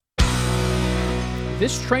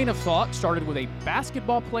This train of thought started with a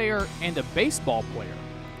basketball player and a baseball player.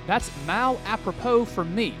 That's mal-apropos for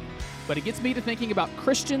me, but it gets me to thinking about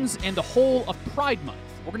Christians and the whole of Pride Month.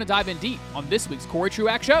 We're going to dive in deep on this week's Corey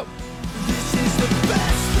Truax Show. This is the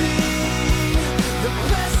best thing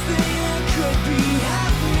that could be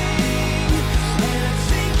happening, and I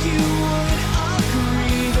think you would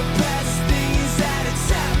agree. The best thing is that it's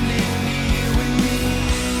happening to you and me.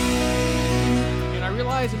 And I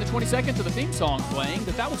realized in the 20 seconds of the theme song playing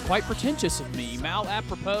that was quite pretentious of me.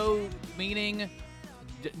 Mal-apropos meaning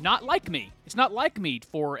not like me. It's not like me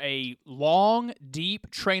for a long,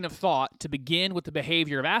 deep train of thought to begin with the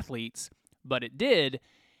behavior of athletes, but it did.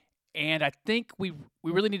 And I think we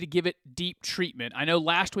really need to give it deep treatment. I know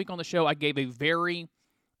last week on the show I gave a very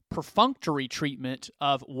perfunctory treatment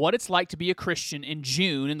of what it's like to be a Christian in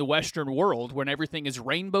June in the Western world when everything is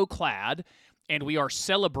rainbow-clad and we are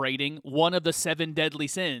celebrating one of the 7 deadly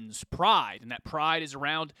sins, pride. And that pride is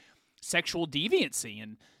around sexual deviancy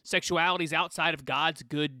and sexualities outside of God's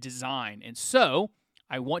good design. And so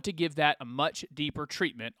I want to give that a much deeper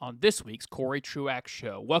treatment on this week's Corey Truax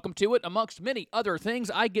Show. Welcome to it. Amongst many other things,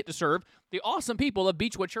 I get to serve the awesome people of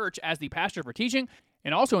Beechwood Church as the pastor for teaching,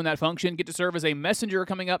 and also in that function, get to serve as a messenger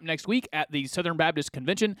coming up next week at the Southern Baptist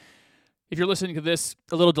Convention. If you're listening to this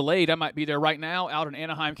a little delayed, I might be there right now out in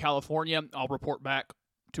Anaheim, California. I'll report back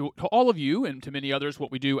to all of you and to many others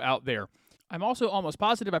what we do out there. I'm also almost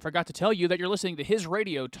positive I forgot to tell you that you're listening to his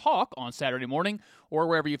radio talk on Saturday morning or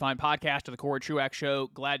wherever you find podcasts of the Corey Truax Show.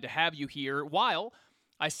 Glad to have you here. While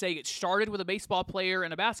I say it started with a baseball player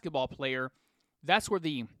and a basketball player, that's where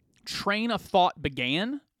the train of thought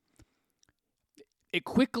began. It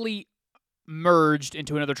quickly merged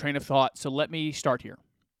into another train of thought, so let me start here.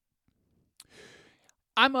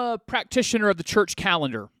 I'm a practitioner of the church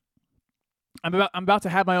calendar. I'm about to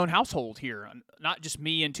have my own household here. Not just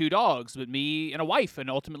me and 2 dogs, but me and a wife and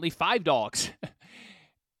ultimately 5 dogs.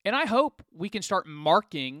 And I hope we can start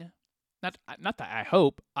marking, not that I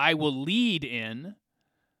hope, I will lead in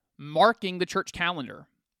marking the church calendar.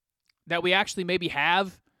 That we actually maybe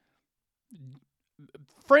have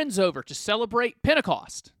friends over to celebrate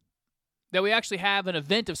Pentecost. That we actually have an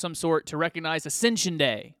event of some sort to recognize Ascension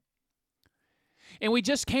Day. And we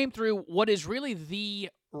just came through what is really the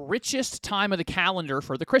richest time of the calendar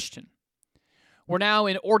for the Christian. We're now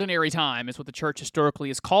in ordinary time, is what the church historically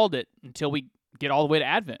has called it, until we get all the way to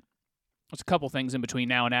Advent. There's a couple things in between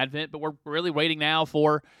now and Advent, but we're really waiting now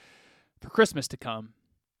for Christmas to come.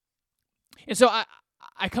 And so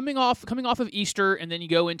I coming off of Easter, and then you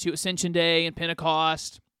go into Ascension Day and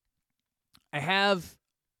Pentecost, I have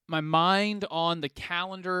my mind on the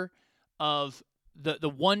calendar of the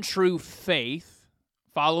one true faith,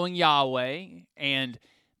 following Yahweh and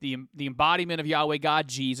the embodiment of Yahweh God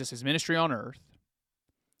Jesus, his ministry on earth.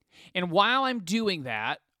 And while I'm doing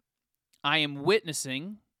that, I am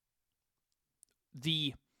witnessing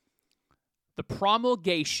the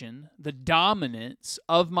promulgation, the dominance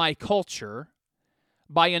of my culture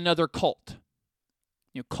by another cult.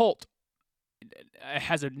 Cult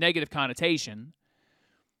has a negative connotation,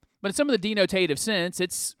 but in some of the denotative sense,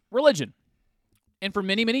 it's religion. And for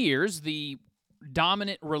many, many years, the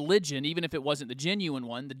dominant religion, even if it wasn't the genuine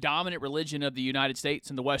one, the dominant religion of the United States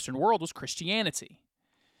and the Western world was Christianity.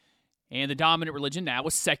 And the dominant religion now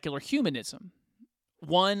is secular humanism.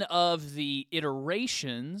 One of the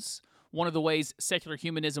iterations, one of the ways secular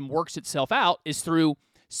humanism works itself out is through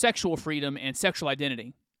sexual freedom and sexual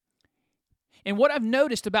identity. And what I've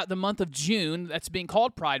noticed about the month of June, that's being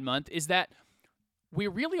called Pride Month, is that we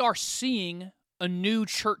really are seeing a new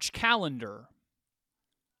church calendar.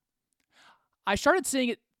 I started seeing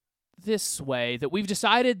it this way, that we've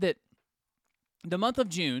decided that the month of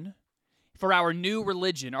June, for our new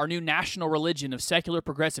religion, our new national religion of secular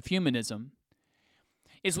progressive humanism,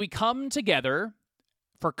 is we come together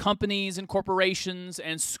for companies and corporations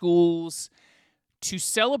and schools to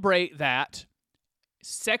celebrate that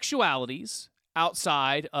sexualities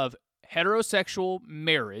outside of heterosexual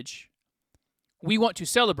marriage, we want to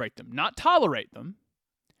celebrate them, not tolerate them,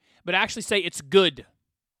 but actually say it's good.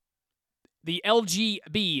 The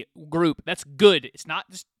LGB group, that's good. It's not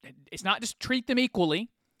just treat them equally.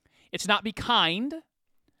 It's not be kind,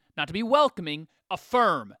 not to be welcoming.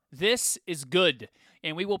 Affirm. This is good.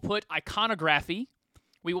 And we will put iconography.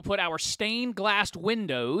 We will put our stained glass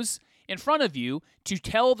windows in front of you to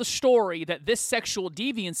tell the story that this sexual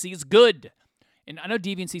deviancy is good. And I know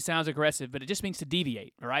deviancy sounds aggressive, but it just means to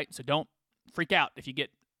deviate, all right? So don't freak out if you get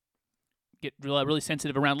really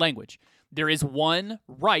sensitive around language. There is one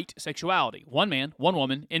right sexuality, one man, one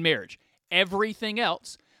woman in marriage. Everything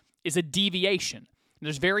else is a deviation.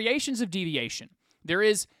 There's variations of deviation. There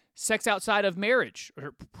is sex outside of marriage,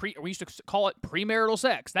 or we used to call it premarital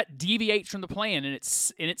sex, that deviates from the plan, and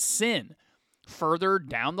it's sin. Further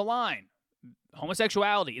down the line,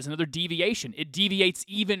 homosexuality is another deviation. It deviates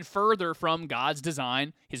even further from God's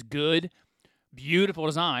design, his good, beautiful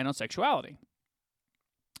design on sexuality.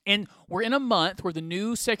 And we're in a month where the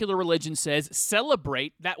new secular religion says,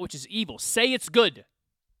 celebrate that which is evil. Say it's good.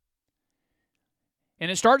 And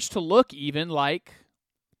it starts to look even like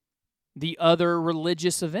the other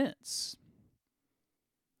religious events.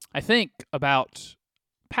 I think about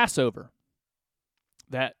Passover,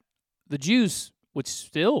 that the Jews would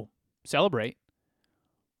still celebrate.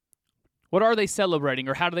 What are they celebrating,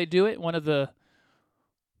 or how do they do it? One of the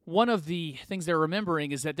things they're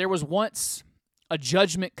remembering is that there was once a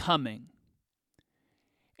judgment coming.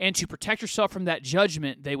 And to protect yourself from that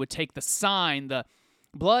judgment, they would take the sign, the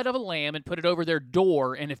blood of a lamb, and put it over their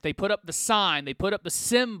door. And if they put up the sign, they put up the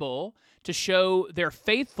symbol to show their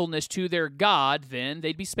faithfulness to their God, then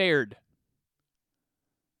they'd be spared.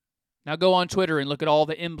 Now go on Twitter and look at all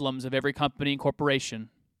the emblems of every company and corporation.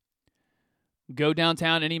 Go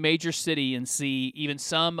downtown any major city and see even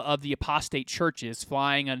some of the apostate churches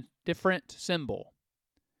flying a different symbol.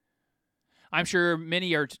 I'm sure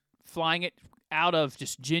many are flying it out of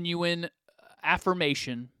just genuine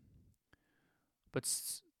affirmation. But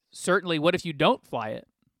certainly, what if you don't fly it?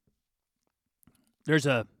 There's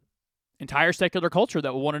an entire secular culture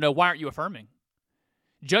that will want to know, why aren't you affirming?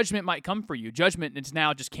 Judgment might come for you. Judgment is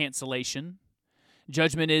now just cancellation.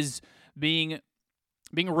 Judgment is being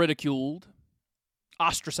ridiculed,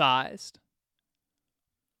 ostracized.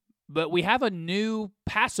 But we have a new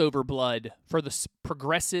Passover blood for the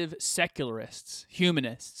progressive secularists,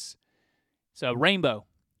 humanists. It's a rainbow.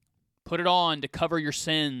 Put it on to cover your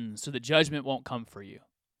sins so the judgment won't come for you.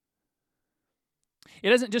 It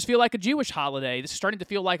doesn't just feel like a Jewish holiday. This is starting to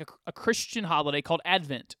feel like a Christian holiday called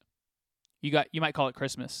Advent. You might call it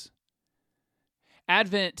Christmas.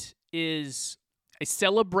 Advent is a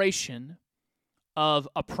celebration of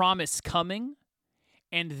a promise coming,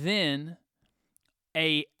 and then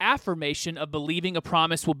a affirmation of believing a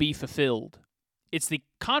promise will be fulfilled. It's the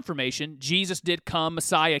confirmation. Jesus did come.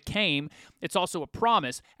 Messiah came. It's also a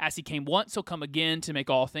promise. As he came once, he'll come again to make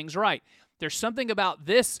all things right. There's something about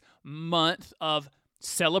this month of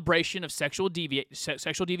celebration of sexual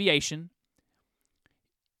deviation.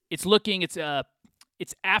 It's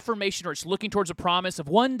affirmation, or it's looking towards a promise of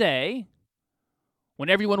one day when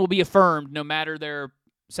everyone will be affirmed no matter their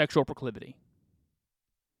sexual proclivity.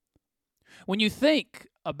 When you think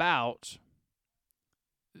about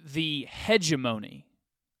the hegemony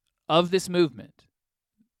of this movement,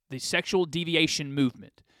 the sexual deviation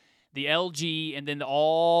movement, the LG, and then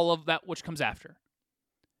all of that which comes after,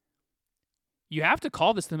 you have to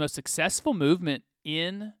call this the most successful movement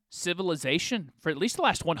in civilization for at least the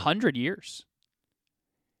last 100 years.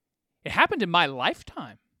 It happened in my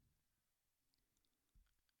lifetime.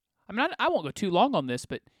 I won't go too long on this,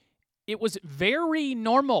 but it was very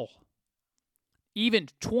normal. Even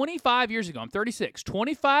 25 years ago, I'm 36,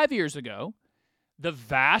 25 years ago, the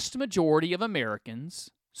vast majority of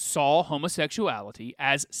Americans saw homosexuality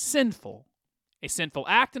as sinful, a sinful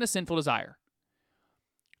act and a sinful desire.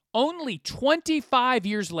 Only 25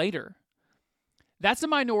 years later, that's a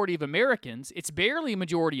minority of Americans, it's barely a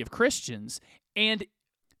majority of Christians, and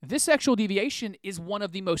this sexual deviation is one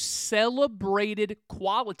of the most celebrated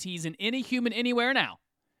qualities in any human anywhere now.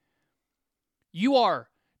 You are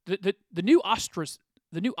the new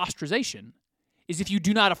ostracization is if you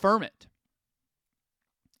do not affirm it.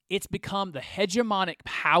 It's become the hegemonic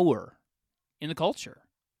power in the culture.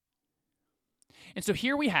 And so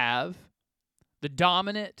here we have the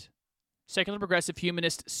dominant secular progressive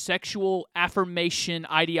humanist sexual affirmation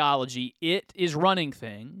ideology. It is running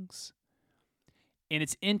things, and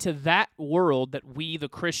it's into that world that we, the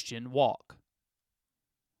Christian, walk.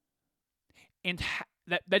 And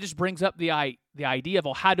that just brings up the idea of,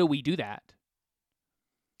 well, how do we do that?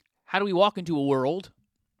 How do we walk into a world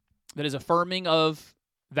that is affirming of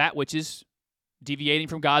that which is deviating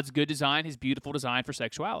from God's good design, his beautiful design for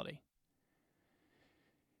sexuality?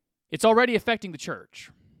 It's already affecting the church.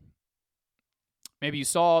 Maybe you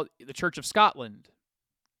saw the Church of Scotland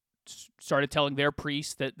started telling their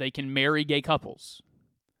priests that they can marry gay couples.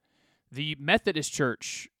 The Methodist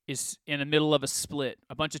Church is in the middle of a split.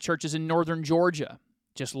 A bunch of churches in northern Georgia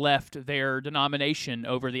just left their denomination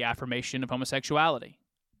over the affirmation of homosexuality.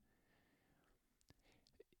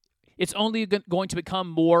 It's only going to become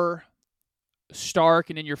more stark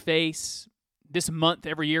and in your face. This month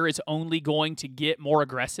every year is only going to get more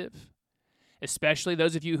aggressive, especially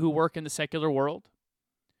those of you who work in the secular world.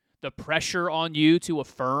 the pressure on you to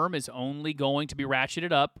affirm is only going to be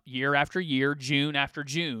ratcheted up year after year, June after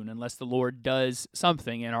June, unless the Lord does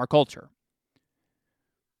something in our culture.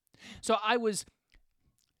 So I was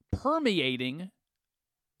permeating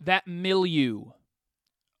that milieu,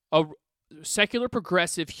 a secular,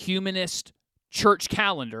 progressive, humanist church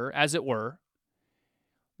calendar, as it were,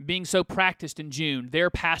 being so practiced in June, their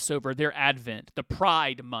Passover, their Advent, the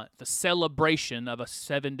Pride Month, the celebration of one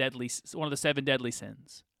of the seven deadly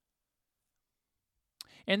sins.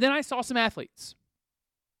 And then I saw some athletes.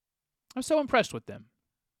 I was so impressed with them.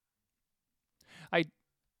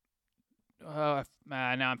 Now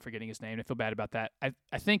I'm forgetting his name. I feel bad about that.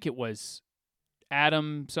 I think it was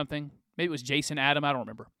Adam something. Maybe it was Jason Adam. I don't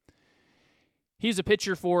remember. He's a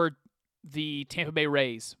pitcher for the Tampa Bay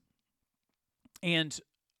Rays. And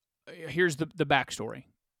here's the backstory.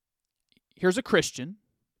 Here's a Christian.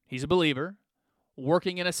 He's a believer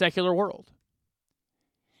working in a secular world.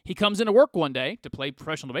 He comes into work one day to play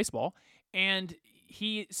professional baseball, and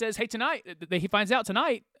he says, hey, tonight, he finds out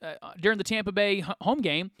tonight, during the Tampa Bay home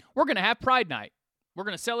game, we're going to have Pride Night. We're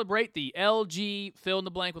going to celebrate the LG, fill in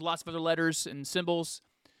the blank with lots of other letters and symbols.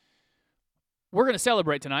 We're going to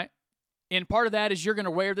celebrate tonight. And part of that is you're going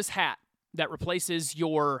to wear this hat that replaces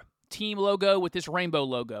your team logo with this rainbow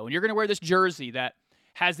logo. And you're going to wear this jersey that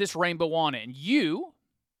has this rainbow on it. And you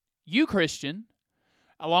Christian,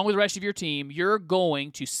 along with the rest of your team, you're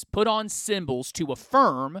going to put on symbols to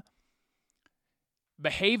affirm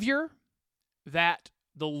behavior that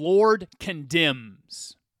the Lord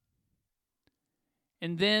condemns.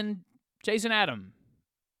 And then Jason Adam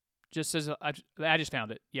just says, I just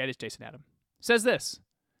found it. Yeah, it is Jason Adam. Says this.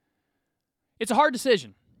 It's a hard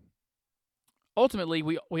decision. Ultimately,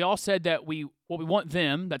 we all said that what we want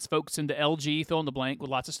them, that's folks in the LG, fill in the blank with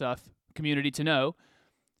lots of stuff, community to know,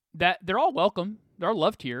 that they're all welcome, they're all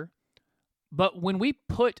loved here. But when we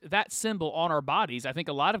put that symbol on our bodies, I think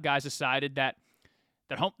a lot of guys decided that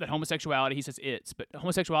homosexuality, he says but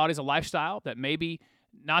homosexuality is a lifestyle that maybe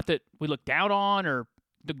not that we look down on or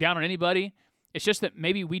look down on anybody. It's just that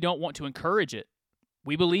maybe we don't want to encourage it.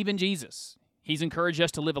 We believe in Jesus. He's encouraged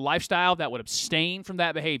us to live a lifestyle that would abstain from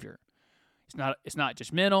that behavior. It's not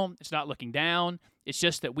judgmental. It's not looking down. It's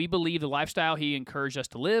just that we believe the lifestyle he encouraged us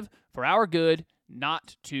to live for our good,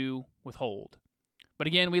 not to withhold. But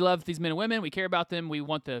again, we love these men and women. We care about them. We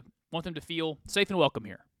want them to feel safe and welcome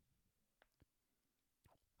here.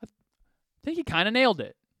 I think he kind of nailed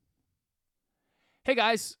it. Hey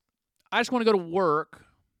guys, I just want to go to work.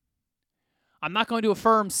 I'm not going to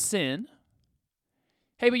affirm sin.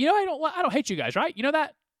 Hey, but I don't hate you guys, right? You know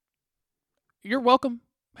that? You're welcome.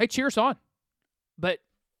 Hey, cheers on. But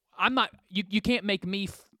I'm not. You can't make me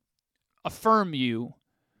affirm you.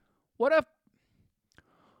 What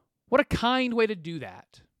a kind way to do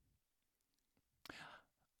that.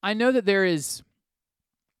 I know that there is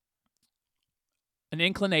an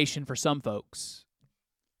inclination for some folks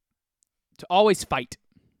to always fight.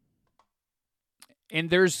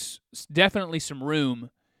 And there's definitely some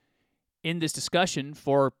room in this discussion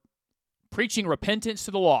for preaching repentance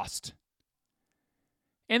to the lost.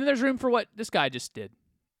 And then there's room for what this guy just did.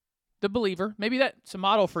 The believer, maybe that's a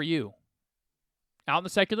model for you. Out in the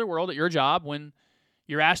secular world at your job, when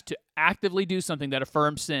you're asked to actively do something that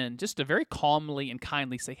affirms sin, just to very calmly and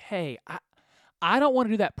kindly say, hey, I don't want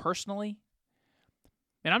to do that personally.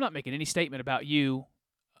 And I'm not making any statement about you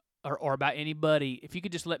or about anybody. If you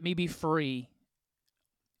could just let me be free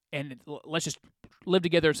and let's just live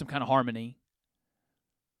together in some kind of harmony.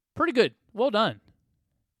 Pretty good. Well done.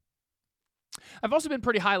 I've also been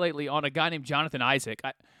pretty high lately on a guy named Jonathan Isaac.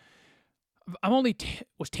 I'm only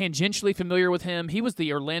was tangentially familiar with him. He was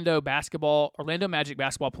the Orlando Magic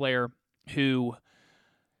basketball player who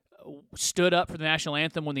stood up for the national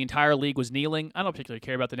anthem when the entire league was kneeling. I don't particularly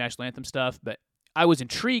care about the national anthem stuff, but I was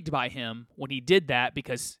intrigued by him when he did that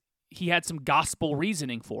because he had some gospel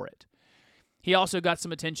reasoning for it. He also got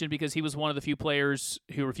some attention because he was one of the few players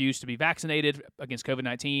who refused to be vaccinated against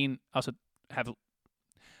COVID-19. I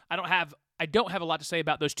don't have a lot to say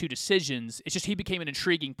about those two decisions. It's just he became an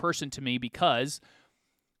intriguing person to me because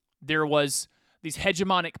there was these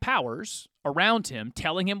hegemonic powers around him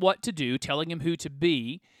telling him what to do, telling him who to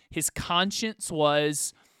be. His conscience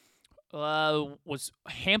was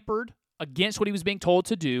hampered against what he was being told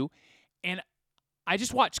to do. And I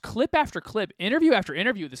just watched clip after clip, interview after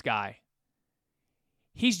interview with this guy.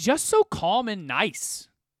 He's just so calm and nice.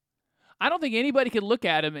 I don't think anybody could look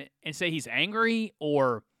at him and say he's angry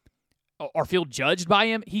or feel judged by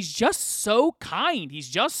him. He's just so kind. He's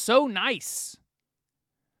just so nice.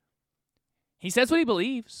 He says what he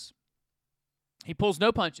believes. He pulls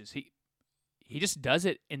no punches. He just does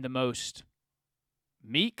it in the most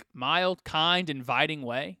meek, mild, kind, inviting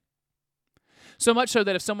way. So much so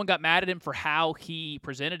that if someone got mad at him for how he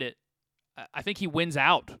presented it, I think he wins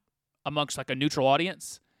out amongst like a neutral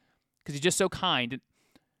audience because he's just so kind.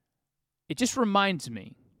 It just reminds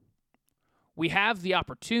me, we have the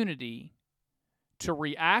opportunity to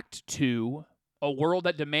react to a world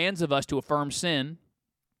that demands of us to affirm sin.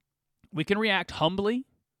 We can react humbly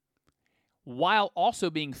while also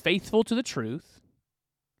being faithful to the truth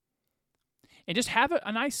and just have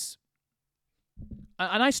a nice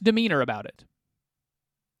demeanor about it.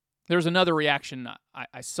 There was another reaction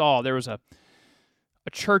I saw. There was a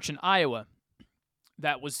church in Iowa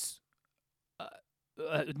that was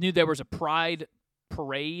knew there was a pride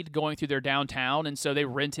parade going through their downtown, and so they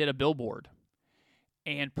rented a billboard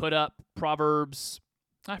and put up Proverbs.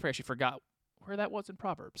 I actually forgot where that was in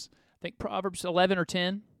Proverbs. I think Proverbs 11 or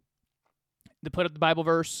 10. They put up the Bible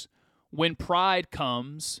verse, when pride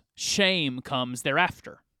comes, shame comes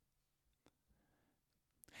thereafter.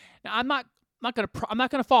 Now, I'm not going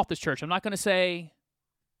to fault this church. I'm not going to say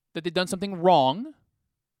that they've done something wrong.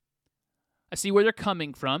 I see where they're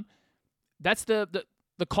coming from. That's the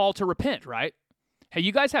call to repent, right? Hey,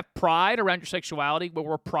 you guys have pride around your sexuality, but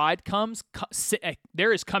where pride comes,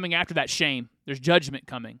 there is coming after that shame. There's judgment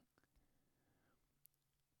coming.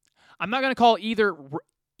 I'm not going to call either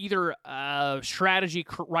strategy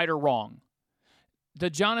right or wrong. The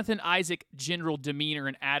Jonathan Isaac general demeanor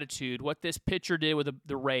and attitude, what this pitcher did with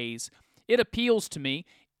the Rays, it appeals to me.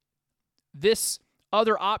 This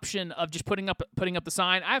other option of just putting up the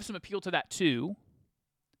sign, I have some appeal to that too.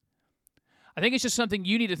 I think it's just something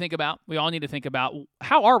you need to think about. We all need to think about,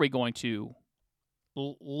 how are we going to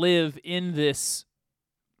live in this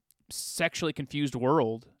sexually confused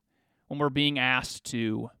world when we're being asked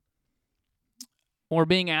to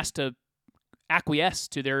acquiesce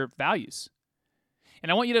to their values.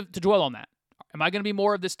 And I want you to dwell on that. Am I going to be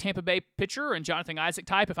more of this Tampa Bay pitcher and Jonathan Isaac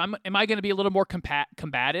type? Am I going to be a little more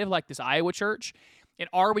combative like this Iowa church? And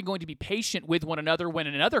are we going to be patient with one another when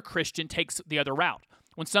another Christian takes the other route?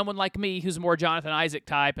 When someone like me, who's more Jonathan Isaac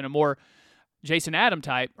type and a more Jason Adam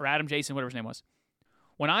type, or Adam Jason, whatever his name was,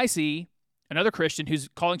 when I see another Christian who's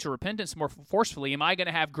calling to repentance more forcefully, am I going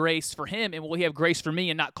to have grace for him, and will he have grace for me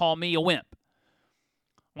and not call me a wimp?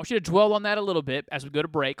 I want you to dwell on that a little bit as we go to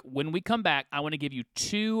break. When we come back, I want to give you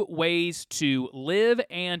 2 ways to live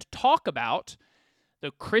and talk about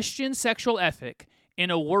the Christian sexual ethic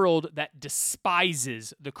in a world that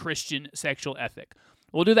despises the Christian sexual ethic.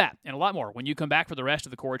 We'll do that and a lot more when you come back for the rest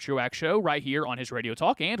of the Corey Truax Show right here on his Radio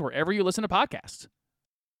Talk and wherever you listen to podcasts.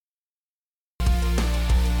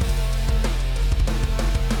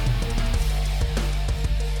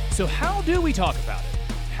 So how do we talk about it?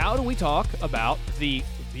 How do we talk about the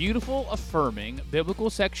beautiful, affirming, biblical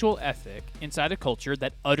sexual ethic inside a culture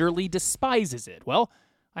that utterly despises it? Well,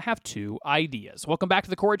 I have 2 ideas. Welcome back to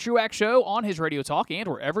the Corey Truax Show on his Radio Talk and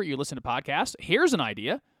wherever you listen to podcasts. Here's an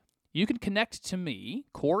idea. You can connect to me,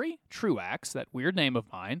 Corey Truax, that weird name of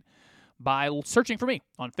mine, by searching for me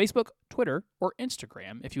on Facebook, Twitter, or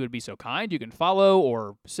Instagram. If you would be so kind, you can follow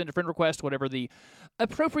or send a friend request, whatever the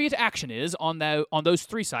appropriate action is on those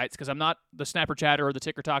 3 sites, because I'm not the Snapper Chatter or the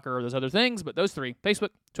Ticker Talker or those other things, but those 3,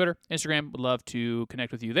 Facebook, Twitter, Instagram, would love to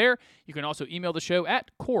connect with you there. You can also email the show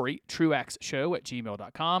at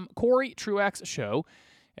CoreyTruaxShow@gmail.com,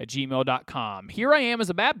 CoreyTruaxShow@gmail.com. Here I am as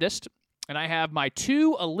a Baptist, and I have my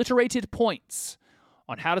 2 alliterated points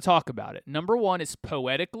on how to talk about it. Number 1 is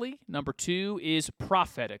poetically. Number 2 is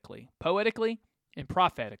prophetically. Poetically and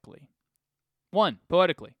prophetically. 1,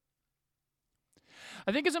 poetically.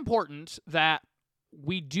 I think it's important that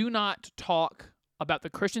we do not talk about the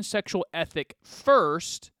Christian sexual ethic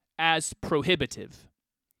first as prohibitive.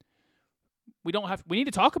 We need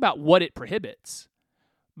to talk about what it prohibits,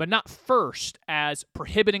 but not first as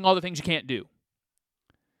prohibiting all the things you can't do.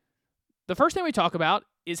 The first thing we talk about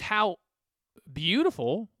is how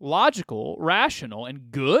beautiful, logical, rational,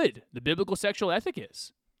 and good the biblical sexual ethic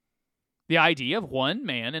is. The idea of one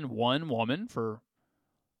man and one woman for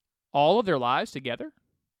all of their lives together,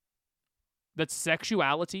 that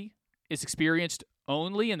sexuality is experienced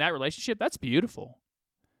only in that relationship, that's beautiful.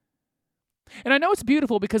 And I know it's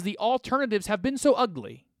beautiful because the alternatives have been so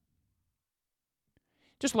ugly.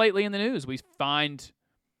 Just lately in the news, we find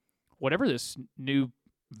whatever this new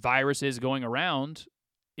virus is going around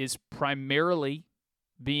is primarily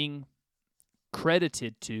being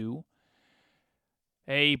credited to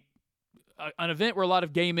an event where a lot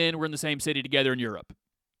of gay men were in the same city together in Europe.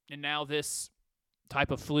 And now this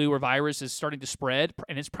type of flu or virus is starting to spread,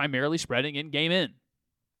 and it's primarily spreading in gay men.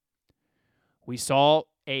 We saw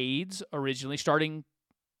AIDS originally starting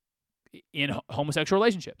in homosexual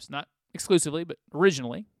relationships, not exclusively, but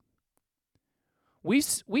originally, we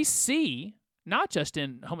see, not just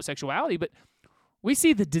in homosexuality, but we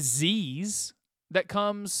see the disease that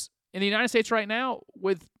comes in the United States right now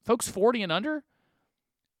with folks 40 and under.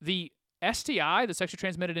 The STI, the sexually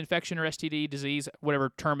transmitted infection or STD disease,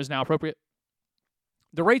 whatever term is now appropriate,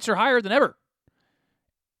 the rates are higher than ever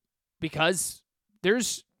because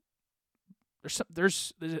there's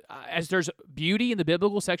beauty in the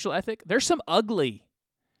biblical sexual ethic, there's some ugly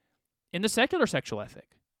in the secular sexual ethic.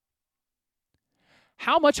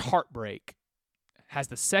 How much heartbreak has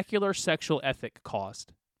the secular sexual ethic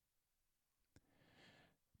caused?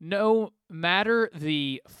 No matter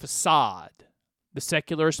the facade the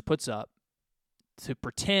secularist puts up to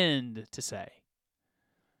pretend to say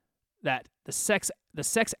that the sex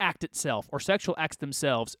act itself or sexual acts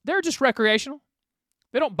themselves, they're just recreational.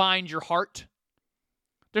 They don't bind your heart.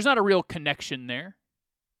 There's not a real connection there.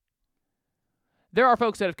 There are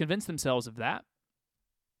folks that have convinced themselves of that.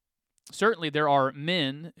 Certainly there are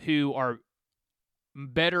men who are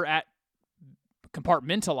better at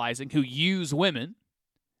compartmentalizing, who use women.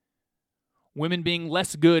 Women being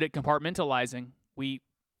less good at compartmentalizing. We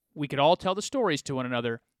could all tell the stories to one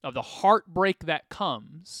another of the heartbreak that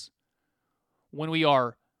comes when we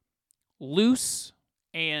are loose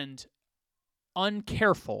and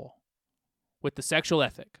uncareful with the sexual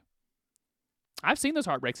ethic. I've seen those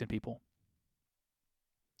heartbreaks in people.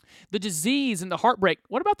 The disease and the heartbreak,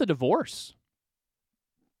 what about the divorce?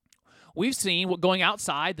 We've seen what going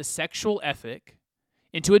outside the sexual ethic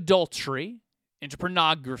into adultery, into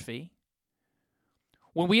pornography,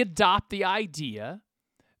 when we adopt the idea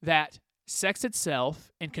that sex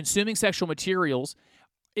itself and consuming sexual materials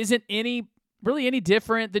isn't really any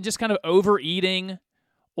different than just kind of overeating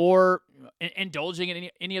or indulging in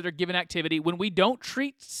any other given activity, when we don't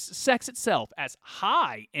treat sex itself as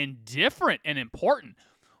high and different and important,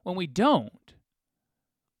 when we don't,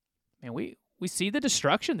 man, we see the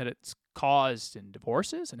destruction that it's caused in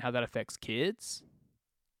divorces and how that affects kids.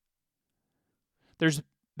 There's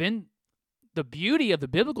been the beauty of the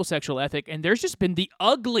biblical sexual ethic, and there's just been the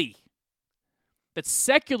ugly that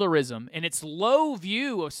secularism and its low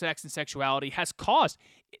view of sex and sexuality has caused.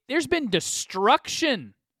 There's been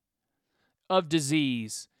destruction of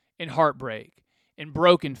disease and heartbreak and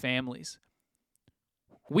broken families.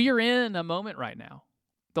 We are in a moment right now,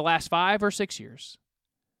 the last 5 or 6 years,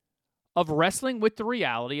 of wrestling with the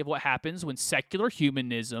reality of what happens when secular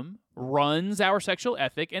humanism runs our sexual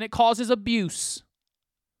ethic and it causes abuse.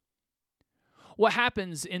 What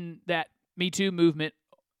happens in that Me Too movement,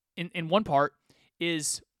 in one part,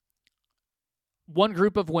 is one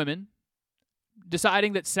group of women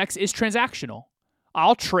deciding that sex is transactional.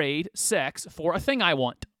 I'll trade sex for a thing I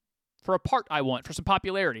want, for a part I want, for some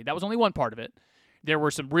popularity. That was only one part of it. There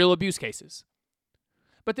were some real abuse cases.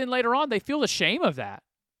 But then later on, they feel the shame of that.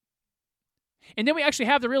 And then we actually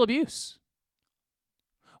have the real abuse.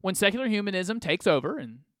 When secular humanism takes over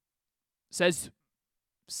and says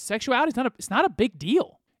sexuality is not a big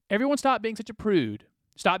deal. Everyone stop being such a prude.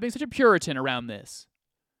 Stop being such a Puritan around this.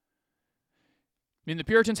 I mean, the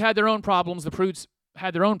Puritans had their own problems, the prudes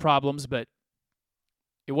had their own problems, but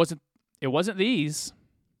it wasn't these.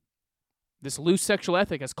 This loose sexual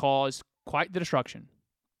ethic has caused quite the destruction.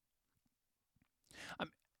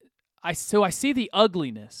 I see the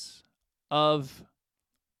ugliness of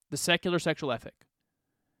the secular sexual ethic.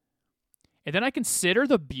 And then I consider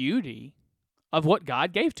the beauty of what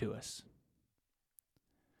God gave to us.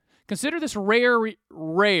 Consider this rare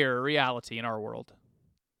reality in our world.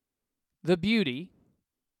 The beauty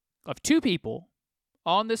of two people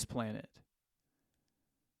on this planet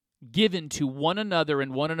given to one another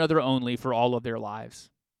and one another only for all of their lives.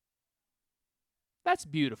 That's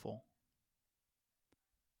beautiful.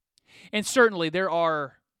 And certainly there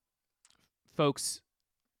are folks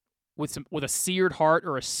with a seared heart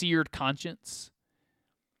or a seared conscience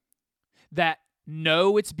that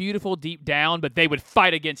know it's beautiful deep down, but they would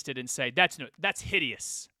fight against it and say, that's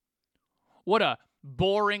hideous. What a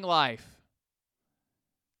boring life,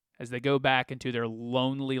 as they go back into their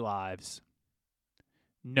lonely lives,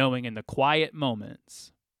 knowing in the quiet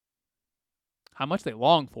moments how much they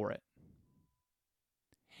long for it.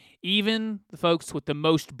 Even the folks with the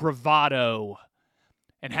most bravado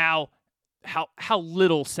and how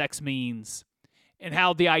little sex means, and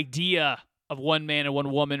how the idea of one man and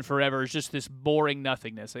one woman forever is just this boring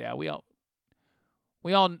nothingness. Yeah, we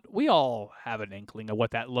all have an inkling of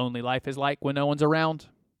what that lonely life is like when no one's around.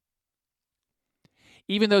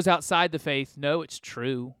 Even those outside the faith know it's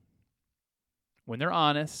true. When they're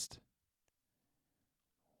honest,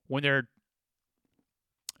 when they're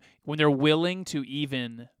willing to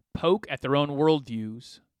even poke at their own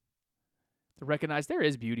worldviews, to recognize there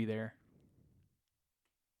is beauty there.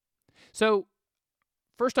 So,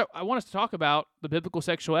 first, I want us to talk about the biblical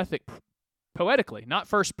sexual ethic poetically, not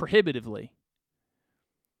first prohibitively.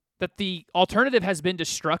 That the alternative has been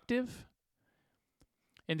destructive,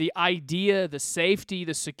 and the idea, the safety,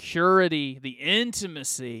 the security, the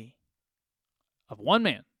intimacy of one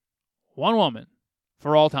man, one woman,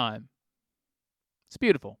 for all time. It's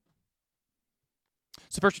beautiful.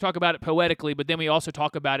 So first we talk about it poetically, but then we also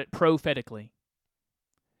talk about it prophetically.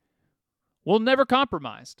 We'll never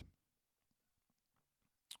compromise.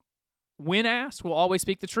 When asked, we'll always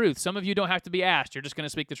speak the truth. Some of you don't have to be asked. You're just going to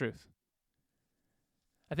speak the truth.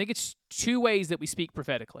 I think it's two ways that we speak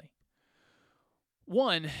prophetically.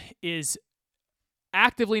 One is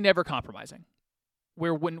actively never compromising,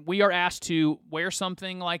 where when we are asked to wear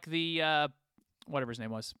something like the, whatever his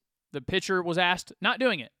name was, the pitcher was asked, not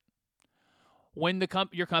doing it. When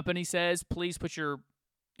your company says, please put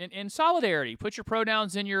in solidarity, put your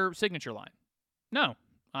pronouns in your signature line. No,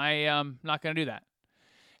 I am not going to do that.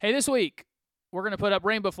 Hey, this week, we're going to put up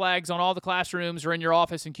rainbow flags on all the classrooms or in your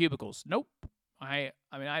office and cubicles. Nope. I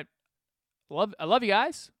love you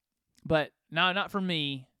guys, but no, not for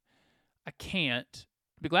me. I can't.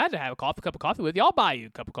 Be glad to have a cup of coffee with you. I'll buy you a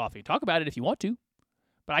cup of coffee. Talk about it if you want to.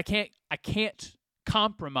 But I can't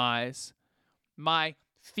compromise my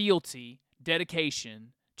fealty,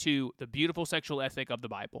 dedication to the beautiful sexual ethic of the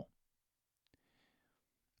Bible.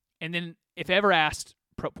 And then if ever asked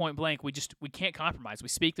point blank, we can't compromise. We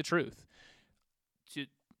speak the truth.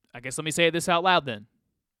 I guess let me say this out loud then.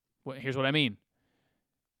 Here's what I mean.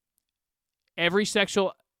 Every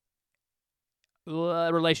sexual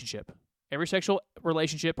relationship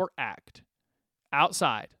or act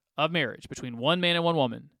outside of marriage between one man and one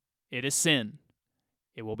woman, it is sin.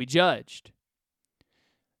 It will be judged.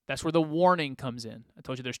 That's where the warning comes in. I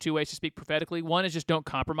told you there's two ways to speak prophetically. One is just don't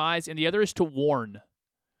compromise, and the other is to warn.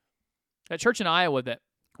 That church in Iowa that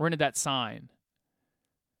rented that sign,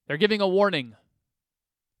 they're giving a warning.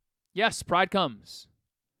 Yes, pride comes.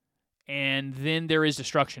 And then there is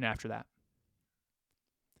destruction after that.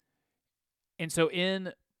 And so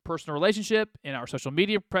in personal relationship, in our social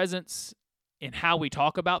media presence, in how we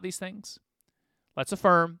talk about these things, let's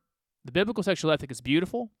affirm the biblical sexual ethic is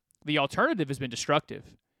beautiful. The alternative has been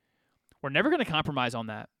destructive. We're never going to compromise on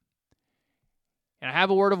that. And I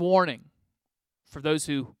have a word of warning for those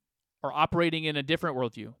who are operating in a different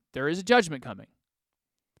worldview. There is a judgment coming.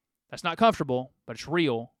 That's not comfortable, but it's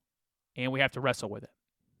real, and we have to wrestle with it.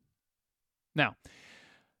 Now,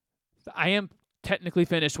 I am technically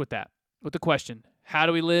finished with that, with the question, how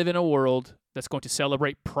do we live in a world that's going to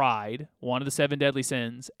celebrate pride, one of the 7 deadly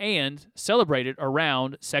sins, and celebrate it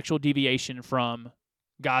around sexual deviation from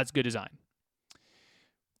God's good design?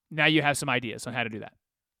 Now you have some ideas on how to do that.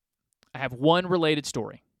 I have one related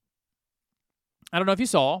story. I don't know if you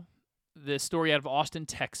saw this story out of Austin,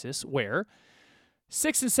 Texas, where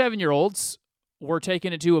 6 and 7-year-olds were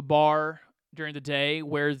taken into a bar during the day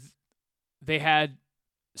where they had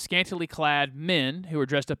scantily clad men who were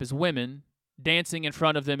dressed up as women dancing in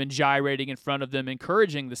front of them and gyrating in front of them,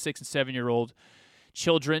 encouraging the 6 and 7-year-old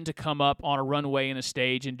children to come up on a runway and a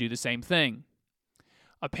stage and do the same thing.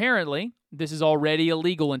 Apparently, this is already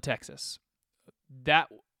illegal in Texas. The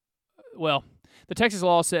Texas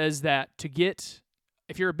law says that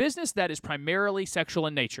if you're a business that is primarily sexual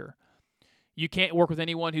in nature, you can't work with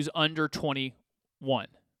anyone who's under 21.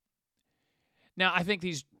 Now, I think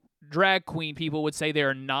these drag queen people would say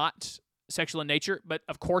they're not sexual in nature, but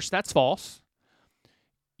of course that's false.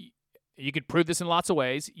 You could prove this in lots of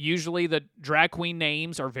ways. Usually the drag queen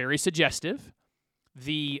names are very suggestive.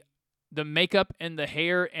 The makeup and the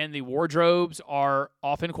hair and the wardrobes are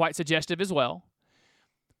often quite suggestive as well.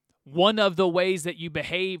 One of the ways that you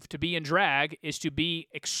behave to be in drag is to be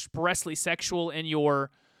expressly sexual in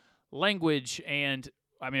your language and,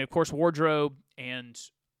 of course, wardrobe and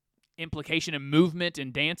implication and movement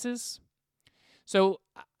and dances. So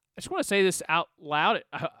I just want to say this out loud.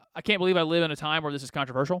 I can't believe I live in a time where this is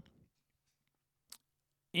controversial.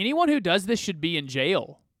 Anyone who does this should be in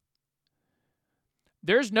jail.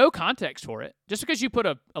 There's no context for it. Just because you put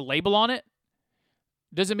a label on it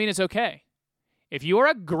doesn't mean it's okay. If you are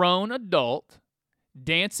a grown adult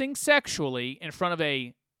dancing sexually in front of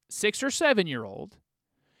a 6 or 7-year-old,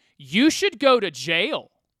 you should go to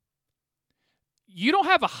jail. You don't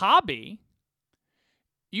have a hobby.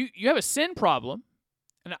 You have a sin problem.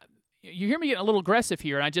 And you hear me getting a little aggressive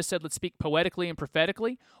here, and I just said let's speak poetically and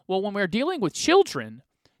prophetically. Well, when we're dealing with children,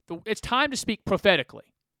 it's time to speak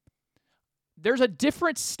prophetically. There's a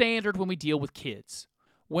different standard when we deal with kids.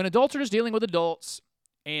 When adults are just dealing with adults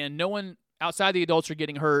and no one outside the adults are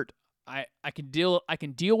getting hurt, I can deal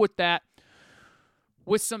with that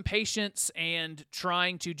with some patience and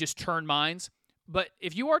trying to just turn minds. But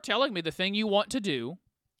if you are telling me the thing you want to do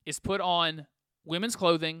is put on women's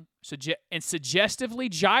clothing and suggestively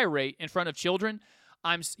gyrate in front of children,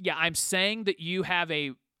 I'm saying that you have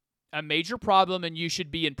a major problem and you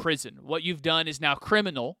should be in prison. What you've done is now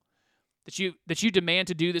criminal, that you demand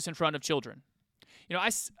to do this in front of children.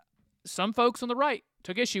 Some folks on the right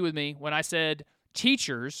took issue with me when I said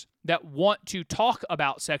teachers that want to talk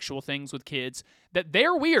about sexual things with kids, that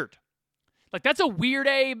they're weird. Like, that's a weird,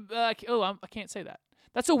 I can't say that.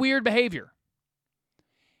 That's a weird behavior.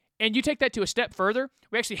 And you take that to a step further.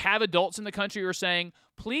 We actually have adults in the country who are saying,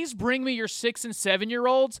 please bring me your 6 and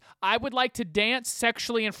 7-year-olds. I would like to dance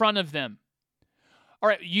sexually in front of them. All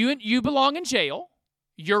right, you belong in jail.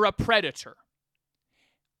 You're a predator.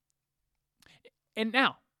 And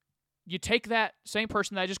now, you take that same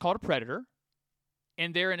person that I just called a predator,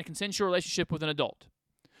 and they're in a consensual relationship with an adult.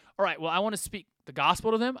 All right, well, I want to speak the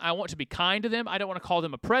gospel to them. I want to be kind to them. I don't want to call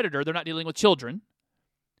them a predator. They're not dealing with children.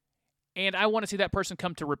 And I want to see that person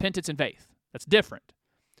come to repentance and faith. That's different.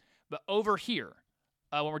 But over here,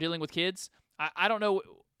 when we're dealing with kids, I don't know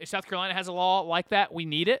if South Carolina has a law like that. We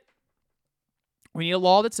need it. We need a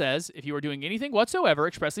law that says if you are doing anything whatsoever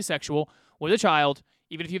expressly sexual with a child,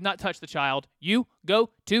 even if you've not touched the child, you go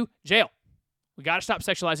to jail. We got to stop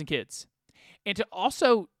sexualizing kids. And to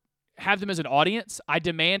also have them as an audience, I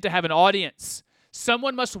demand to have an audience.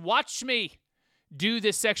 Someone must watch me do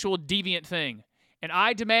this sexual deviant thing. And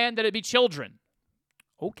I demand that it be children.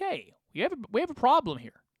 Okay, we have a problem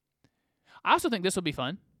here. I also think this will be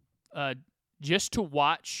fun, just to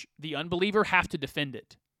watch the unbeliever have to defend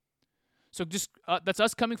it. So just that's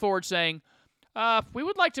us coming forward saying, we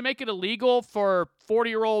would like to make it illegal for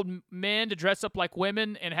 40-year-old men to dress up like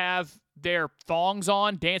women and have their thongs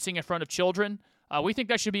on dancing in front of children. We think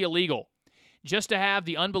that should be illegal. Just to have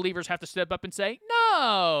the unbelievers have to step up and say,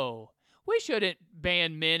 no, we shouldn't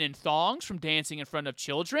ban men in thongs from dancing in front of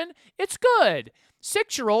children. It's good.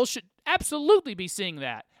 6-year-olds should absolutely be seeing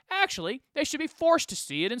that. Actually, they should be forced to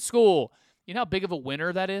see it in school. You know how big of a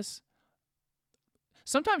winner that is?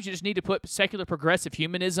 Sometimes you just need to put secular progressive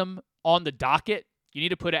humanism on the docket. You need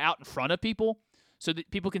to put it out in front of people so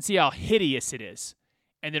that people can see how hideous it is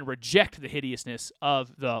and then reject the hideousness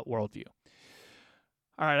of the worldview.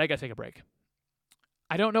 All right, I got to take a break.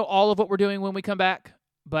 I don't know all of what we're doing when we come back,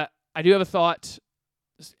 but I do have a thought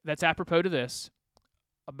that's apropos to this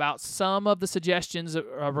about some of the suggestions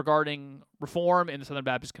regarding reform in the Southern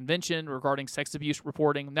Baptist Convention, regarding sex abuse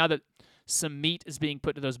reporting. Now that some meat is being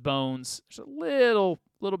put to those bones, there's a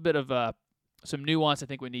little bit of some nuance I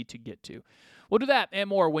think we need to get to. We'll do that and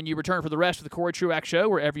more when you return for the rest of the Corey Truax Show,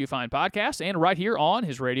 wherever you find podcasts, and right here on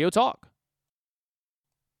his Radio Talk.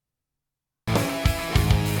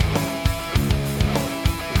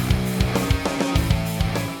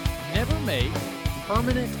 Never make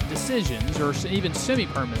permanent decisions or even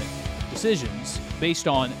semi-permanent decisions based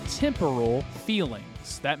on temporal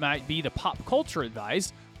feelings. That might be the pop culture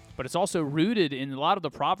advice, but it's also rooted in a lot of the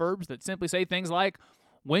proverbs that simply say things like,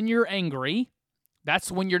 when you're angry,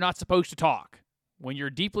 that's when you're not supposed to talk. When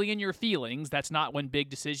you're deeply in your feelings, that's not when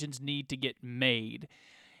big decisions need to get made.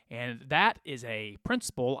 And that is a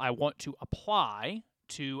principle I want to apply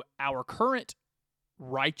to our current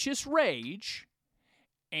righteous rage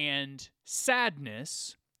and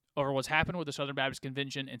sadness over what's happened with the Southern Baptist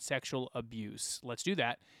Convention and sexual abuse. Let's do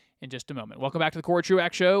that in just a moment. Welcome back to the Corey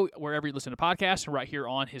Truax Show, wherever you listen to podcasts, and right here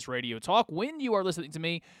on his Radio Talk. When you are listening to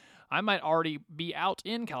me, I might already be out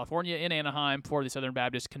in California, in Anaheim, for the Southern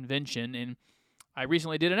Baptist Convention, and I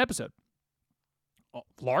recently did an episode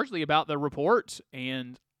largely about the report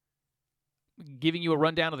and giving you a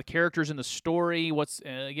rundown of the characters in the story,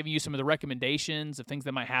 giving you some of the recommendations of things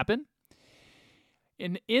that might happen.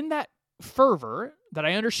 And in that fervor, that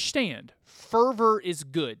I understand, fervor is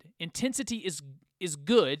good. Intensity is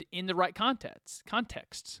good in the right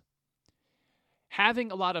contexts.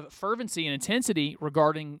 Having a lot of fervency and intensity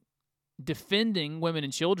regarding defending women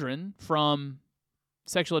and children from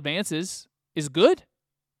sexual advances is good.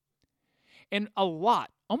 And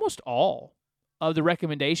almost all of the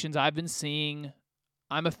recommendations I've been seeing,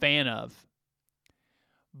 I'm a fan of.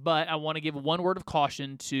 But I want to give one word of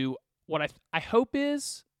caution to what I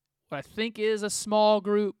think is a small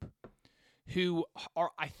group who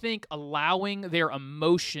are, I think, allowing their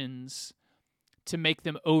emotions to make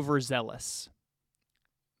them overzealous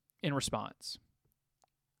in response.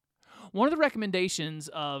 One of the recommendations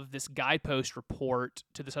of this guidepost report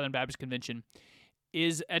to the Southern Baptist Convention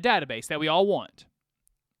is a database that we all want.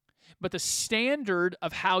 But the standard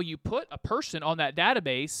of how you put a person on that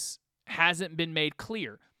database hasn't been made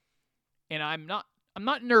clear. And I'm I'm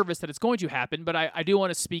not nervous that it's going to happen, but I do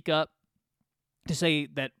want to speak up to say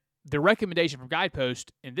that the recommendation from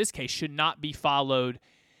Guidepost in this case should not be followed,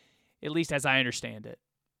 at least as I understand it.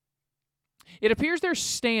 It appears their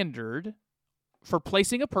standard for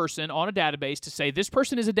placing a person on a database to say this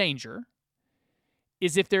person is a danger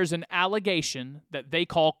is if there's an allegation that they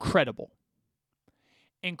call credible.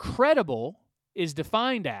 And credible is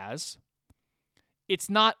defined as it's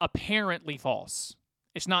not apparently false.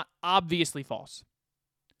 It's not obviously false.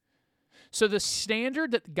 So the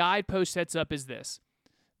standard that the Guidepost sets up is this.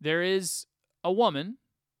 There is a woman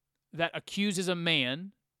that accuses a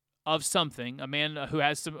man of something, a man who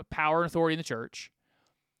has some power and authority in the church.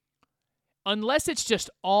 Unless it's just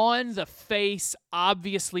on the face,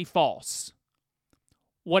 obviously false,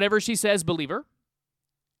 whatever she says, believe her,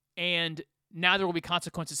 and now there will be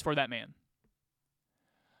consequences for that man.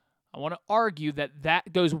 I want to argue that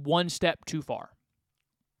that goes one step too far.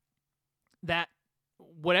 That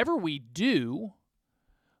whatever we do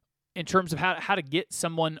in terms of how to get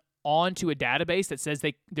someone onto a database that says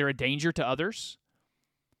they're a danger to others,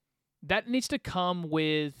 that needs to come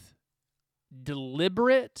with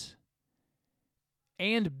deliberate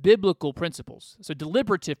and biblical principles. So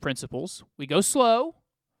deliberative principles, we go slow.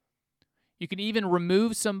 You can even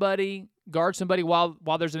remove somebody, guard somebody while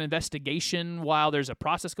there's an investigation, while there's a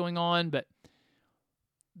process going on. But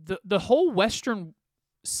the whole Western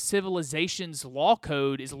civilization's law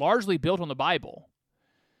code is largely built on the Bible.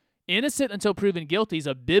 Innocent until proven guilty is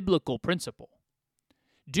a biblical principle.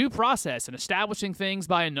 Due process and establishing things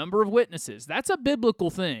by a number of witnesses, that's a biblical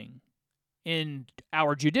thing in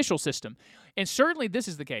our judicial system. And certainly this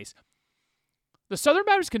is the case. The Southern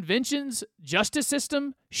Baptist Convention's justice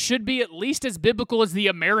system should be at least as biblical as the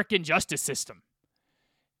American justice system.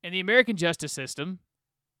 And the American justice system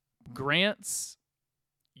grants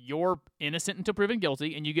you're innocent until proven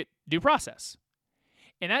guilty, and you get due process.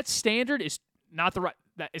 And that standard is not the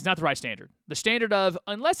right standard. The standard of,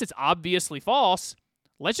 unless it's obviously false,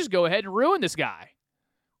 let's just go ahead and ruin this guy.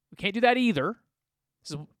 We can't do that either.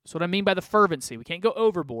 This is what I mean by the fervency. We can't go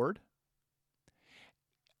overboard.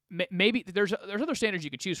 Maybe there's other standards you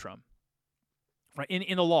can choose from. Right?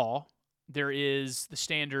 In the law, there is the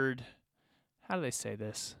standard, how do they say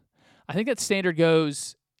this? I think that standard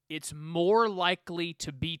goes, it's more likely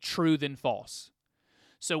to be true than false.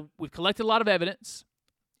 So we've collected a lot of evidence,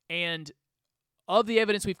 and of the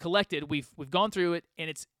evidence we've collected, we've gone through it, and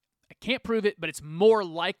I can't prove it, but it's more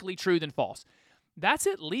likely true than false. That's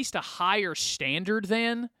at least a higher standard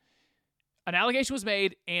than an allegation was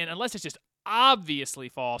made, and unless it's just obviously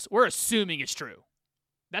false, we're assuming it's true.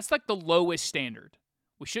 That's like the lowest standard.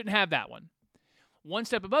 We shouldn't have that one. One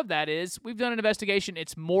step above that is, we've done an investigation,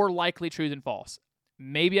 it's more likely true than false.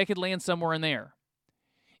 Maybe I could land somewhere in there.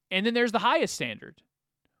 And then there's the highest standard.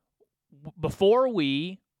 Before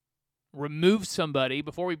we remove somebody,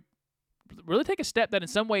 before we really take a step that in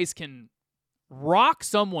some ways can rock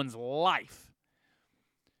someone's life,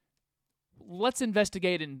 let's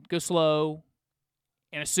investigate and go slow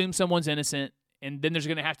and assume someone's innocent, and then there's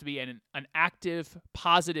going to have to be an active,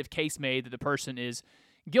 positive case made that the person is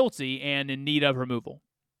guilty and in need of removal.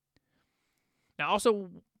 Now, I also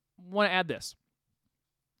want to add this.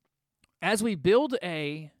 As we build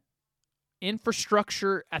a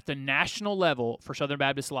infrastructure at the national level for Southern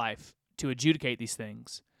Baptist life to adjudicate these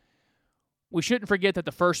things, we shouldn't forget that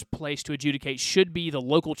the first place to adjudicate should be the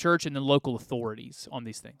local church and the local authorities on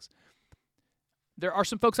these things. There are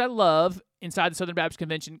some folks I love inside the Southern Baptist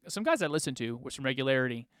Convention, some guys I listen to with some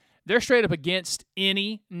regularity. They're straight up against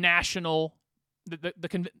any national,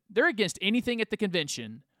 they're against anything at the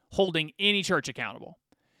convention holding any church accountable.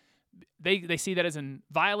 They see that as a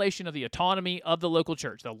violation of the autonomy of the local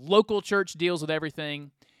church. The local church deals with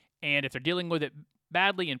everything, and if they're dealing with it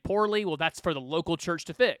badly and poorly, well, that's for the local church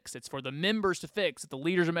to fix. It's for the members to fix if the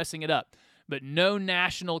leaders are messing it up. But no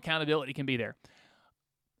national accountability can be there.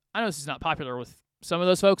 I know this is not popular with some of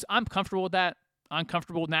those folks. I'm comfortable with that. I'm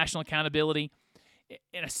comfortable with national accountability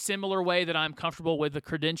in a similar way that I'm comfortable with the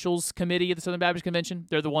credentials committee of the Southern Baptist Convention.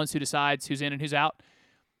 They're the ones who decides who's in and who's out.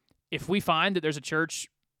 If we find that there's a church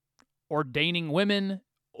ordaining women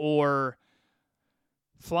or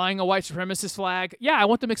flying a white supremacist flag, yeah, I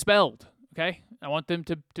want them expelled, okay? I want them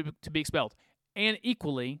to be expelled. And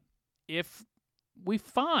equally, if we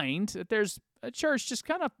find that there's a church just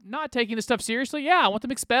kind of not taking this stuff seriously, yeah, I want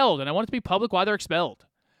them expelled, and I want it to be public why they're expelled.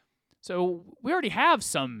 So we already have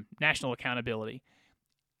some national accountability.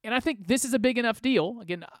 And I think this is a big enough deal.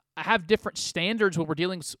 Again, I have different standards when we're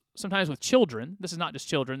dealing sometimes with children. This is not just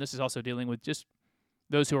children. This is also dealing with just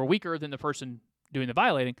those who are weaker than the person doing the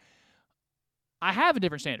violating. I have a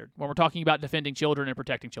different standard when we're talking about defending children and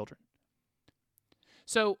protecting children.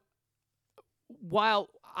 So while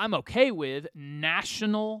I'm okay with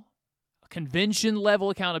national convention level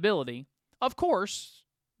accountability, of course,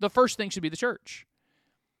 the first thing should be the church.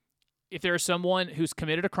 If there is someone who's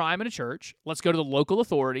committed a crime in a church, let's go to the local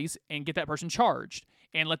authorities and get that person charged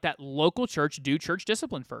and let that local church do church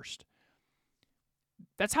discipline first.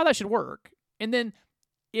 That's how that should work. And then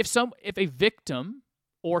if a victim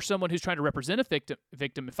or someone who's trying to represent a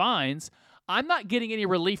victim finds, I'm not getting any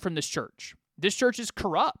relief from this church. This church is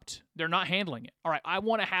corrupt. They're not handling it. All right, I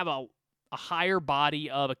want to have a higher body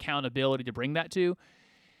of accountability to bring that to.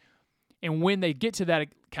 And when they get to that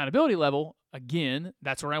accountability level, again,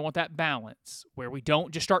 that's where I want that balance, where we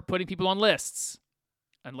don't just start putting people on lists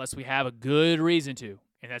unless we have a good reason to.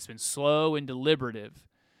 And that's been slow and deliberative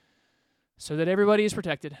so that everybody is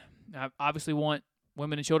protected. I obviously want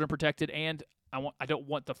women and children protected, and I don't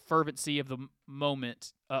want the fervency of the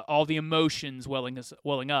moment, all the emotions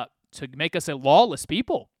welling up to make us a lawless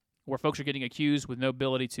people where folks are getting accused with no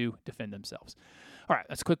ability to defend themselves. All right,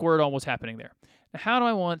 that's a quick word on what's happening there. Now, how do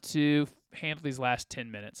I want to handle these last 10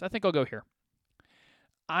 minutes? I think I'll go here.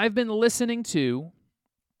 I've been listening to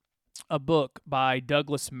a book by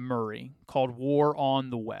Douglas Murray called War on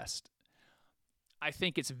the West. I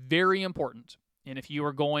think it's very important, and if you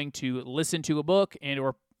are going to listen to a book and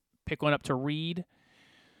or pick one up to read,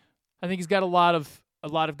 I think he's got a lot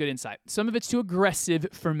of good insight. Some of it's too aggressive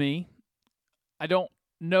for me. I don't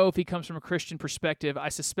know if he comes from a Christian perspective. I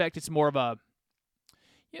suspect it's more of a,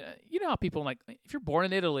 you know how people, like, if you're born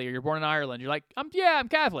in Italy or you're born in Ireland, you're like, I'm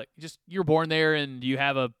Catholic. You're born there and you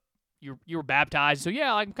were baptized, so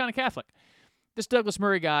yeah, I'm kind of Catholic. This Douglas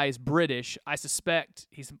Murray guy is British. I suspect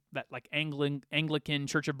he's that like Anglican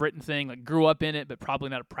Church of Britain thing, like grew up in it, but probably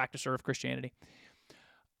not a practicer of Christianity.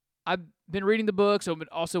 I've been reading the book,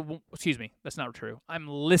 that's not true. I'm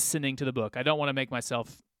listening to the book. I don't want to make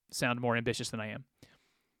myself sound more ambitious than I am.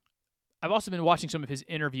 I've also been watching some of his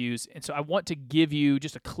interviews, and so I want to give you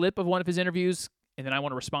just a clip of one of his interviews, and then I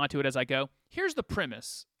want to respond to it as I go. Here's the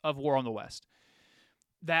premise of War on the West.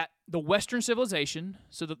 That the Western civilization,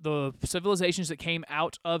 so the civilizations that came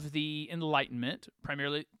out of the Enlightenment,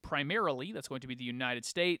 primarily that's going to be the United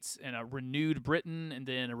States and a renewed Britain and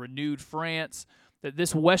then a renewed France, that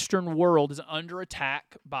this Western world is under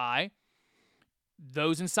attack by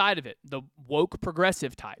those inside of it, the woke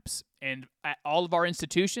progressive types. And at all of our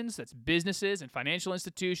institutions, that's businesses and financial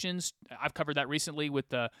institutions. I've covered that recently with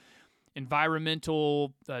the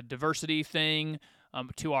environmental diversity thing,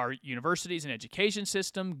 to our universities and education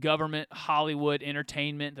system, government, Hollywood,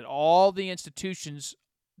 entertainment, that all the institutions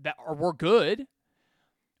that were good,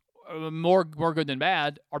 more good than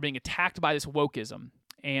bad, are being attacked by this wokeism.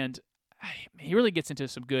 And he really gets into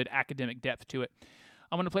some good academic depth to it.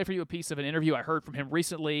 I'm going to play for you a piece of an interview I heard from him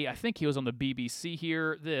recently. I think he was on the BBC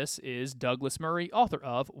here. This is Douglas Murray, author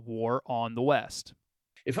of War on the West.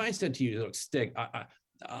 If I said to you, look, Stig,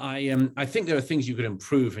 I think there are things you could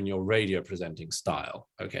improve in your radio presenting style.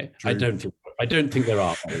 Okay, true. I don't think there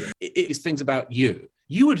are. It's things about you.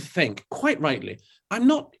 You would think, quite rightly, I'm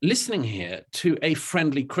not listening here to a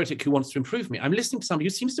friendly critic who wants to improve me. I'm listening to somebody who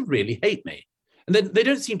seems to really hate me, and they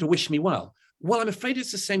don't seem to wish me well. Well, I'm afraid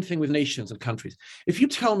it's the same thing with nations and countries. If you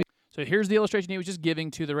tell me... So here's the illustration he was just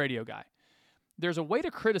giving to the radio guy. There's a way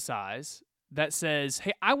to criticize that says,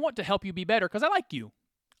 hey, I want to help you be better because I like you.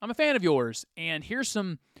 I'm a fan of yours, and here's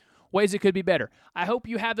some ways it could be better. I hope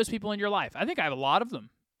you have those people in your life. I think I have a lot of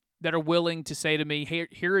them that are willing to say to me, hey,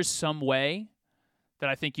 here is some way that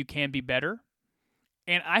I think you can be better.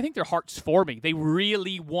 And I think their heart's for me. They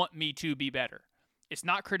really want me to be better. It's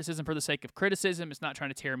not criticism for the sake of criticism. It's not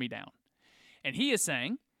trying to tear me down. And he is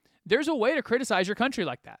saying, there's a way to criticize your country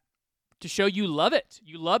like that, to show you love it.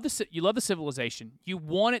 You love the civilization. You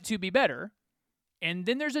want it to be better. And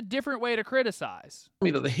then there's a different way to criticize.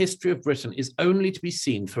 That the history of Britain is only to be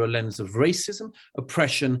seen through a lens of racism,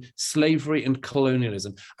 oppression, slavery, and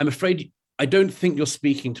colonialism. I'm afraid I don't think you're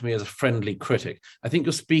speaking to me as a friendly critic. I think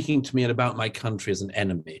you're speaking to me about my country as an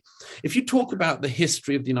enemy. If you talk about the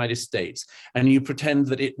history of the United States and you pretend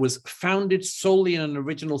that it was founded solely in an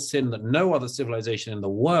original sin, that no other civilization in the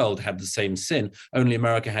world had the same sin, only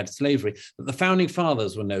America had slavery, that the founding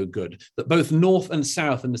fathers were no good, that both North and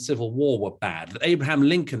South in the Civil War were bad, that Abraham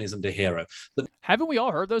Lincoln isn't a hero. Haven't we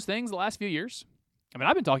all heard those things the last few years? I mean,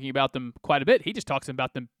 I've been talking about them quite a bit. He just talks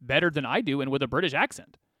about them better than I do and with a British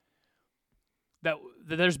accent. That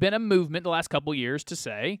there's been a movement the last couple of years to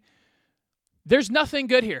say, there's nothing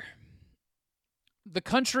good here. The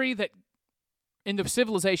country that, in the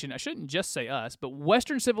civilization, I shouldn't just say us, but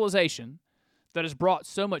Western civilization that has brought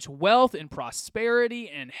so much wealth and prosperity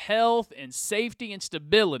and health and safety and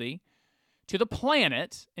stability to the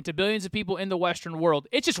planet and to billions of people in the Western world,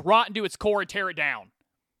 it's just rotten to its core and tear it down.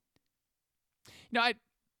 I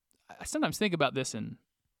sometimes think about this in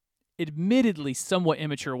admittedly somewhat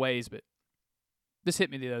immature ways, but this hit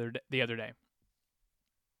me the other day.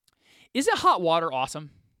 Isn't hot water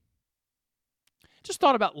awesome? Just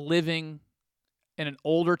thought about living in an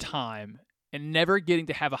older time and never getting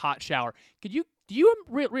to have a hot shower. Do you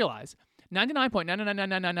realize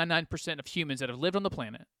 99.99999% of humans that have lived on the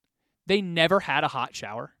planet, they never had a hot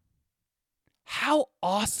shower? How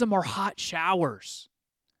awesome are hot showers?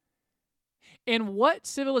 And what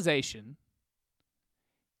civilization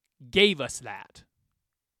gave us that?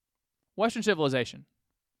 Western civilization,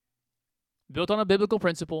 built on a biblical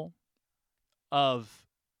principle of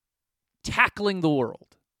tackling the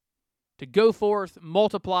world, to go forth,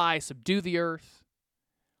 multiply, subdue the earth,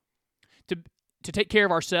 to take care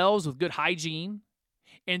of ourselves with good hygiene,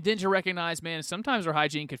 and then to recognize, man, sometimes our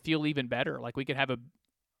hygiene could feel even better. Like we could have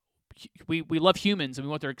we love humans and we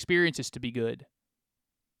want their experiences to be good.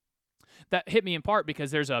 That hit me in part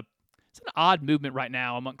because it's an odd movement right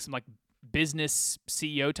now amongst some like business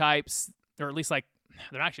CEO types, or at least like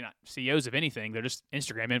they're actually not CEOs of anything. They're just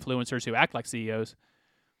Instagram influencers who act like CEOs.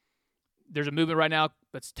 There's a movement right now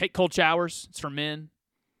that's take cold showers. It's for men.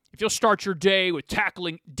 If you'll start your day with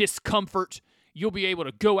tackling discomfort, you'll be able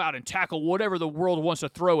to go out and tackle whatever the world wants to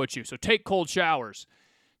throw at you. So take cold showers.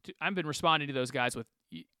 I've been responding to those guys with,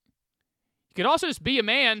 you could also just be a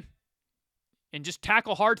man and just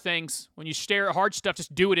tackle hard things. When you stare at hard stuff,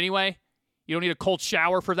 just do it anyway. You don't need a cold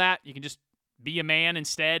shower for that. You can just be a man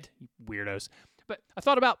instead. Weirdos. But I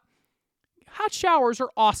thought about hot showers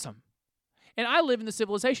are awesome. And I live in the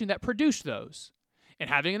civilization that produced those. And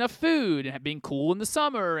having enough food, and being cool in the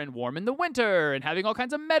summer, and warm in the winter, and having all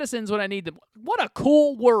kinds of medicines when I need them. What a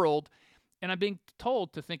cool world. And I'm being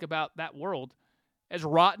told to think about that world as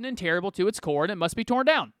rotten and terrible to its core, and it must be torn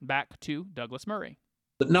down. Back to Douglas Murray.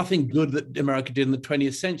 That nothing good that America did in the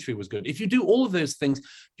 20th century was good. If you do all of those things,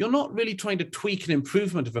 you're not really trying to tweak an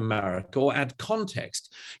improvement of America or add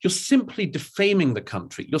context. You're simply defaming the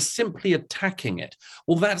country. You're simply attacking it.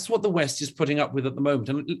 Well, that's what the West is putting up with at the moment.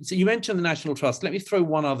 And so you mentioned the National Trust. Let me throw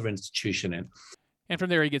one other institution in. And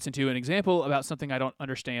from there, he gets into an example about something I don't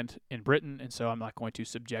understand in Britain, and so I'm not going to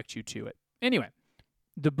subject you to it. Anyway,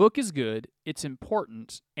 the book is good. It's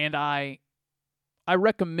important, and I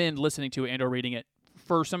recommend listening to it and or reading it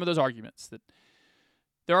for some of those arguments that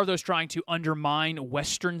there are those trying to undermine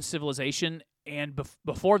Western civilization. And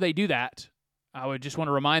before they do that, I would just want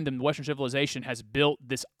to remind them Western civilization has built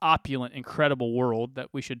this opulent, incredible world that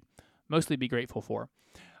we should mostly be grateful for.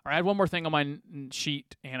 All right, I had one more thing on my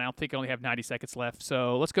sheet, and I think I only have 90 seconds left,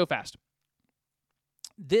 so let's go fast.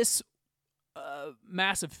 This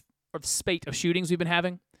massive spate of shootings we've been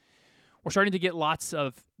having, we're starting to get lots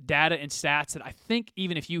of data and stats that I think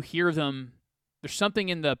even if you hear them, there's something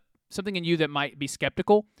in you that might be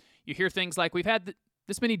skeptical. You hear things like we've had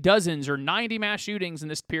this many dozens or 90 mass shootings in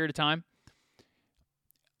this period of time.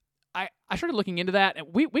 I started looking into that, and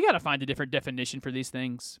we got to find a different definition for these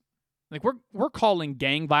things. Like we're calling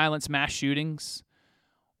gang violence mass shootings.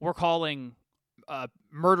 We're calling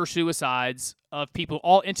murder suicides of people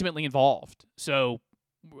all intimately involved. So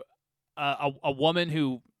a woman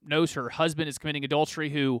who knows her husband is committing adultery,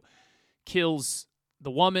 who kills the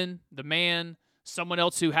woman, the man, someone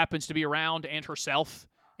else who happens to be around, and herself,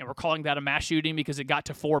 and we're calling that a mass shooting because it got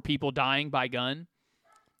to 4 people dying by gun.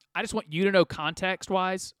 I just want you to know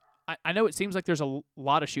context-wise, I know it seems like there's a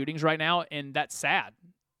lot of shootings right now, and that's sad.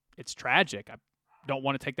 It's tragic. I don't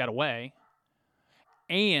want to take that away.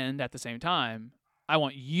 And at the same time, I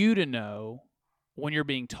want you to know when you're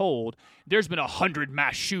being told there's been 100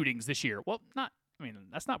 mass shootings this year. Well,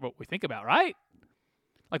 that's not what we think about, right?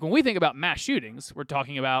 Like when we think about mass shootings, we're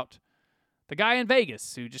talking about the guy in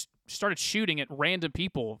Vegas who just started shooting at random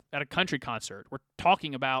people at a country concert. We're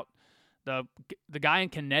talking about the guy in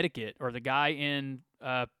Connecticut, or the guy in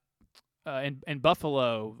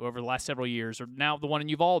Buffalo over the last several years, or now the one in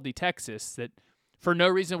Uvalde, Texas, that for no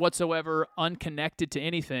reason whatsoever, unconnected to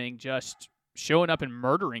anything, just showing up and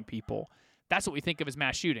murdering people. That's what we think of as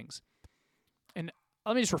mass shootings. And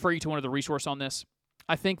let me just refer you to one of the resources on this.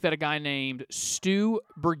 I think that a guy named Stu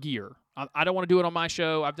Bergier, I don't want to do it on my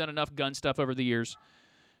show. I've done enough gun stuff over the years.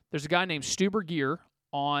 There's a guy named Stu Bergier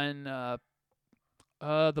on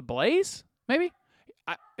The Blaze, maybe?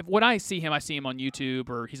 When I see him on YouTube,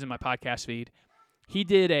 or he's in my podcast feed. He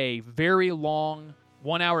did a very long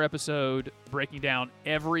 1-hour episode breaking down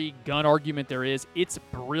every gun argument there is. It's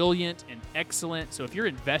brilliant and excellent. So if you're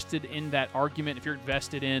invested in that argument, if you're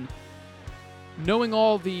invested in knowing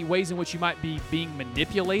all the ways in which you might be being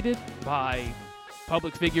manipulated by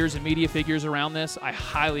public figures and media figures around this, I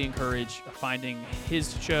highly encourage finding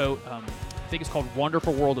his show. I think it's called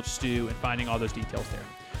Wonderful World of Stu, and finding all those details there.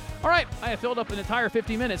 All right, I have filled up an entire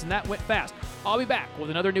 50 minutes, and that went fast. I'll be back with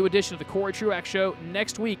another new edition of the Corey Truax Show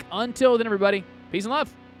next week. Until then, everybody, peace and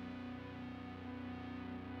love.